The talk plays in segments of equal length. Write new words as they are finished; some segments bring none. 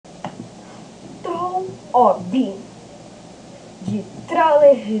obby de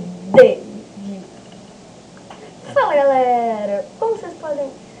trailer dele. Fala galera, como vocês podem...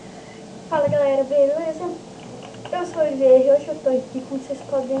 Fala galera, beleza? Eu sou o Verde e hoje eu tô aqui, como vocês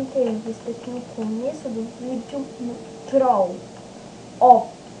podem ter visto aqui no começo do vídeo, no troll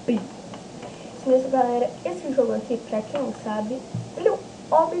obby. Isso mesmo galera, esse jogo aqui, pra quem não sabe, ele é o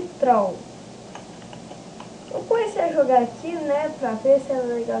obby troll. Eu comecei a jogar aqui, né, pra ver se era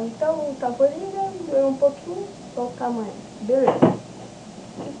legal, então tava jogando um pouquinho, colocar mais, beleza.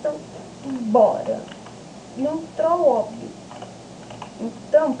 Então, bora. No troll obby.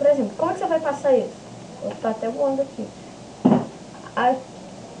 Então, por exemplo, como é que você vai passar isso? Eu tô até voando aqui.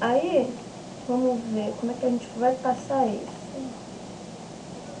 Aí, vamos ver como é que a gente vai passar isso.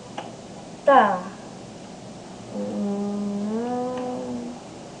 Tá.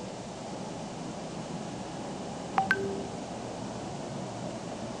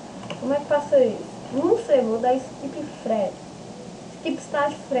 Como é que passa isso? Não sei, vou dar skip free. Skip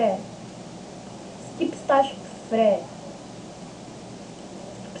stage free. Skip stage free.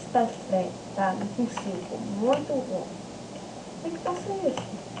 Skip stage free. Tá, não consigo. Muito bom. Como é que passa isso?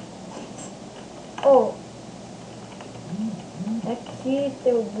 Oh. Aqui,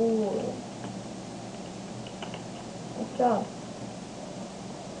 teu burro. Aqui, ó.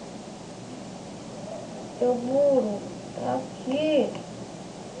 Teu burro. Tá aqui.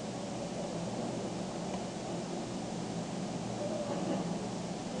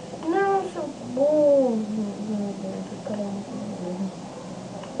 Não, seu burro.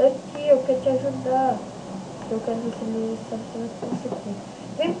 Aqui, eu quero te ajudar. Eu quero ver se ele sabe isso aqui.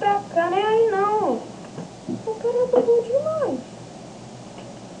 Vem pra cá, nem aí não. O cara é bom demais.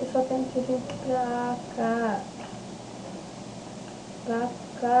 Eu só tenho que vir pra cá. Pra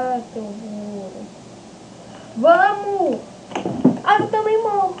cá, seu burro. Vamos! Ah, eu também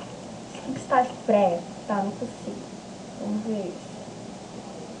morro. Skip está pré. Tá, não consigo. Vamos ver isso.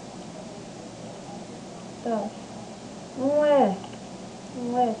 Tá. Não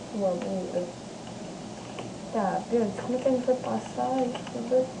é sua burra. Tá, beleza. Como é que a gente vai passar isso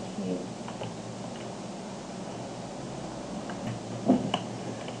daqui?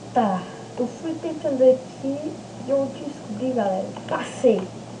 Tá, eu fui tentando aqui e eu descobri, galera. Passei.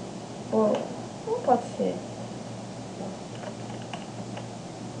 Pô, não pode ser.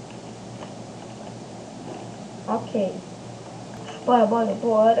 Ok.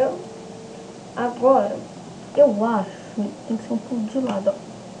 Bora. Agora, eu acho que tem que ser um pouco de lado, ó.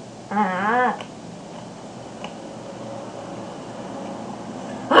 Ah!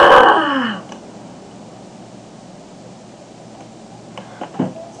 Ah!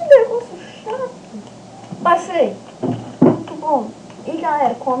 Que negócio chato. Passei. Muito bom. E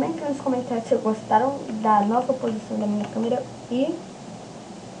galera, comentem nos comentários se gostaram da nova posição da minha câmera e...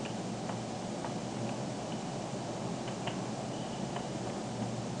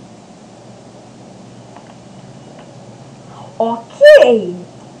 Ok.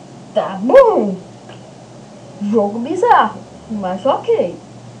 Tá bom. Jogo bizarro, mas ok.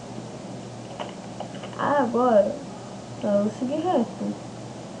 Agora, eu segui reto.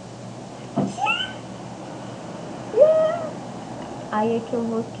 Aí é que eu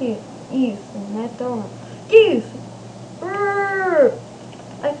vou aqui. Isso, né? Então, que isso? Ai.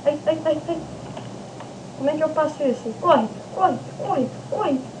 Como é que eu passo isso? Corre.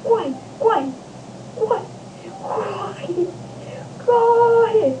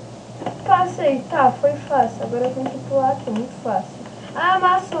 Passei, tá, foi fácil. Agora eu tenho que pular aqui, muito fácil. Ah,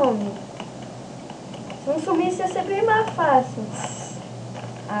 mas some. Se não sumisse ia ser bem mais fácil.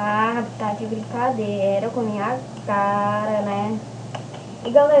 Ah, tá de brincadeira com minha cara, né? E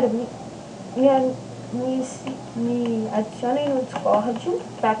galera, me adicionem no Discord,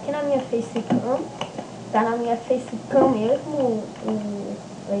 tá aqui na minha facecam, tá na minha facecam mesmo,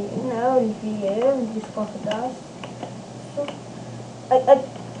 não, eu vi eu, discordaço.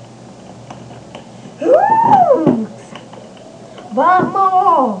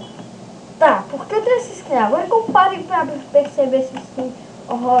 Vamos! Tá, por que eu tenho essa skin? Agora que eu parei pra perceber essa skin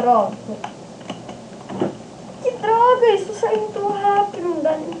horrorosa. Que droga, isso saiu muito rápido, não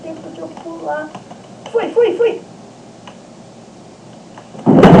dá nem tempo de eu pular. Fui!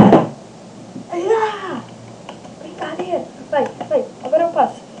 Ah, brincadeira. Vai, agora eu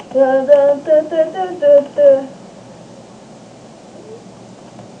passo.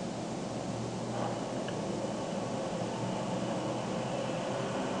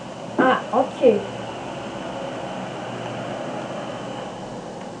 Ah, ok.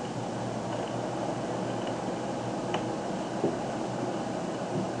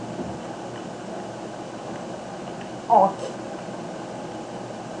 Ok.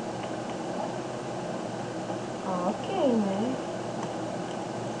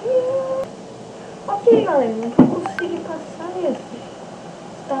 aqui, galera. Não vou conseguir passar isso.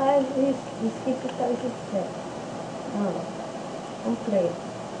 Estágio, skip estágio 7. Não. Comprei.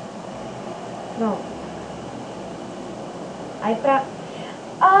 Pronto. Aí pra...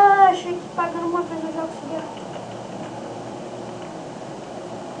 Ah, achei que pagando uma vez eu já conseguia.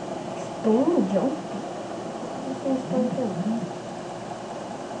 Stone Jump? Não sei Stone Jump.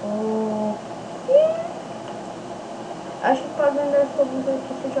 Acho que pagando essa coisa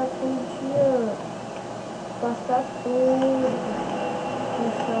aqui você já podia passar tudo.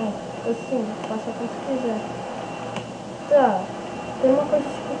 Então, assim, passa quanto quiser. Tá, tem uma coisa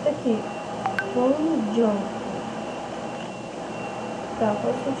escrita aqui. Stone Jump. Tá,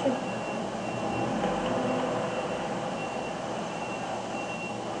 faz sentido.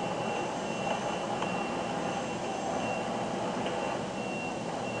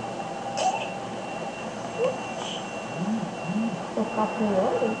 Tocar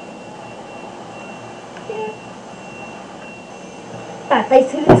pulando? Tá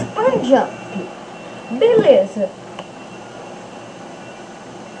escrito Spam Jump. Beleza.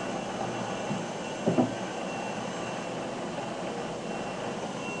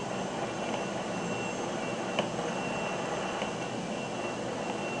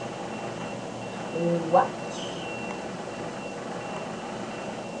 What?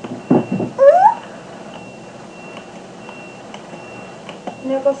 O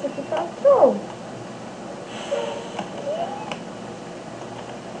negócio aqui tá pronto.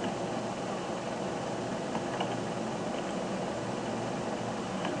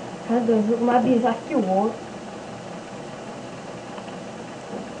 Cadê o jogo mais bizarro que o outro?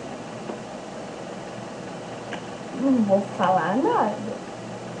 Não vou falar nada.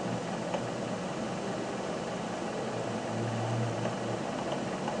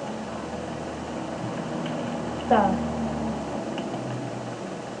 Tá.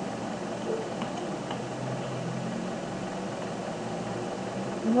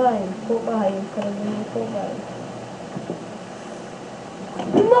 Vai, cobaia, cara do cobaia.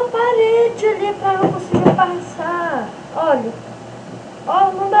 Uma parede ali pra eu conseguir passar. Olha.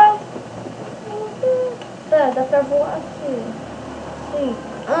 Ó, não dá. Tá, dá pra voar aqui. Sim.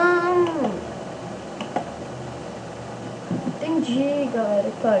 Entendi,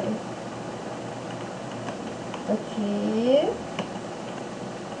 galera. Olha. Aqui.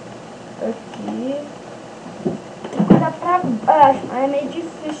 Aqui. Tem que olhar pra baixo. Aí é meio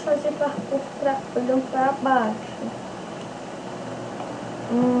difícil fazer parkour olhando pra baixo.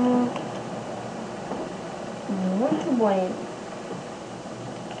 Muito bom.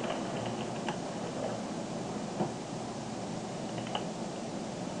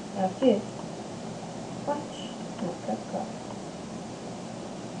 É aqui? Forte. Não, pra cá.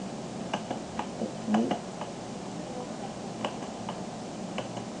 Aqui.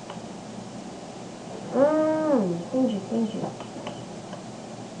 Entendi.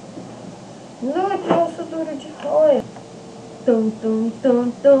 Não, que osso duro de roia. Tum.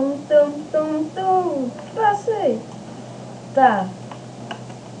 Passei. Tá.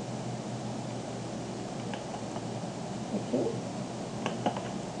 Aqui?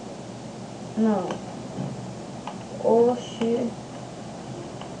 Não. Oxi.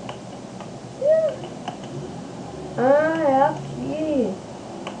 Ah, é aqui.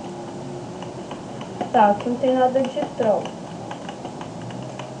 Tá, aqui não tem nada de troll.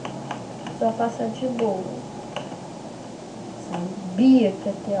 Só passar de boa. Sabia que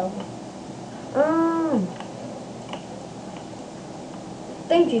ia ter algo.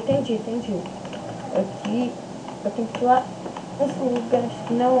 Entendi. Aqui eu tenho que pular uns lugares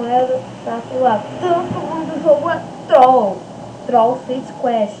que não era pra pular. Todo mundo jogo é Troll. Troll Face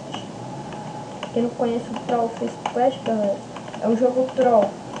Quest. Quem não conhece o Troll Face Quest, galera, é um jogo Troll.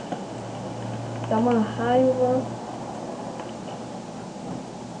 Dá uma raiva.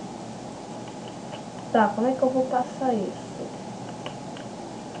 Tá, como é que eu vou passar isso?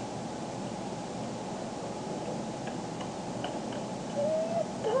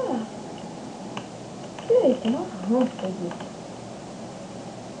 Tem uma rampa aqui.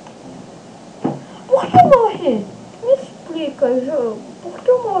 Por que eu morri? Me explica, jogo. Por que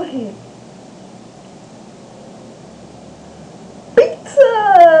eu morri?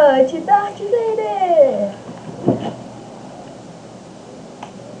 Pizza de Darth Vader!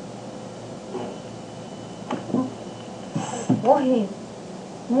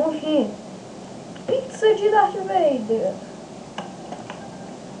 Morri. Pizza de Darth Vader.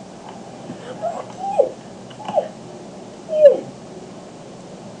 Por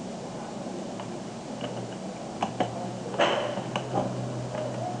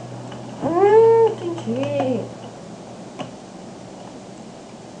quê?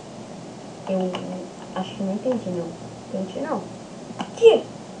 Entendi. Não entendi não. Entendi não. Que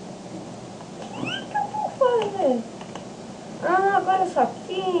eu vou fazer? Ah, agora só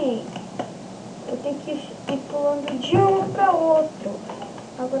que eu tenho que ir pulando de um para outro.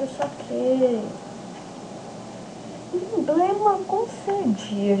 Agora só que emblema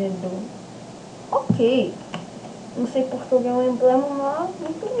concedido. Ok. Não sei por que eu ganhei um emblema, mas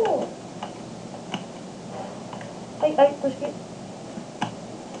muito bom. Ai, ai, consegui.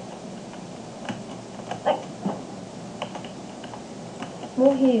 Ai.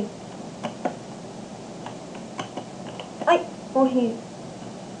 Morri. Ai, morri.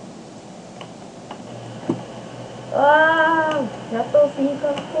 Ah, já tô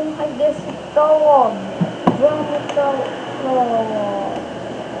ficando com raiva desse tal. Vamos, tal.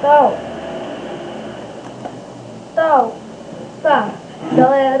 Tal. Tal. Tá,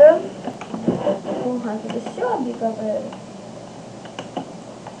 galera. Eu tô com raiva desse obby, galera.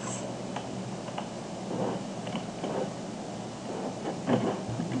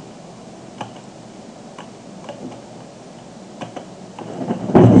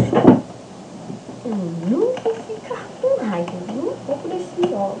 Não vou ficar com raiva, um pouco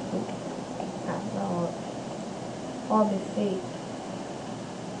desse obby. Tá, da hora. Obby feito.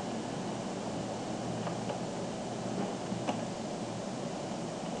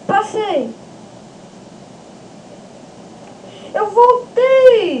 Passei! Eu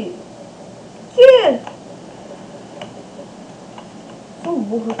voltei! Que? Sou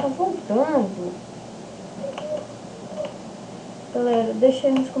burra, tá voltando. Galera, deixa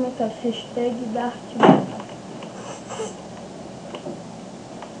aí nos comentários. Hashtag Darth.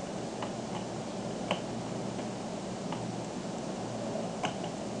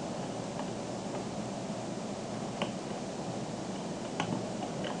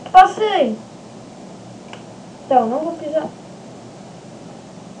 Passei! Então, não vou pisar.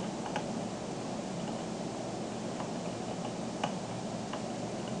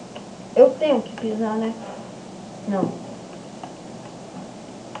 Eu tenho que pisar, né? Não.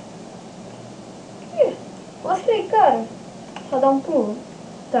 Ih, mostrei, cara. Só dá um pulo.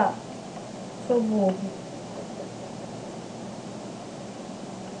 Tá. Sou burro.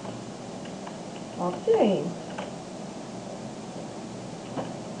 Ok.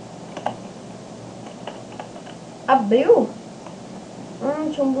 Abriu?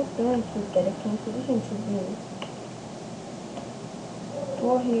 Tinha um botão aqui, que era aqui inteligente, viu?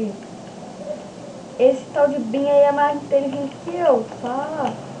 Morri. Esse tal de Bin aí é mais inteligente que eu,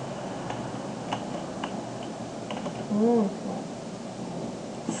 tá?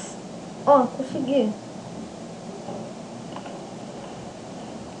 Ó, consegui.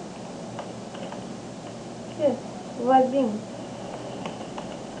 Que? Vai vir.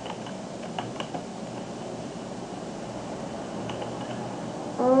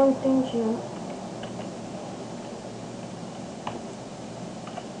 Entendi.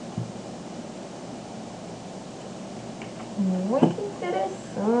 Muito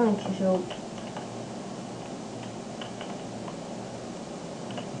interessante o jogo.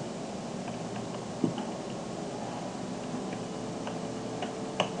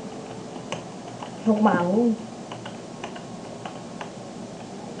 Jogo maluco.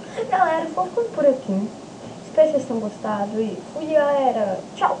 Galera, vou ficando por aqui. Espero que vocês tenham gostado e fui, galera.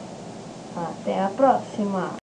 Tchau. Até a próxima.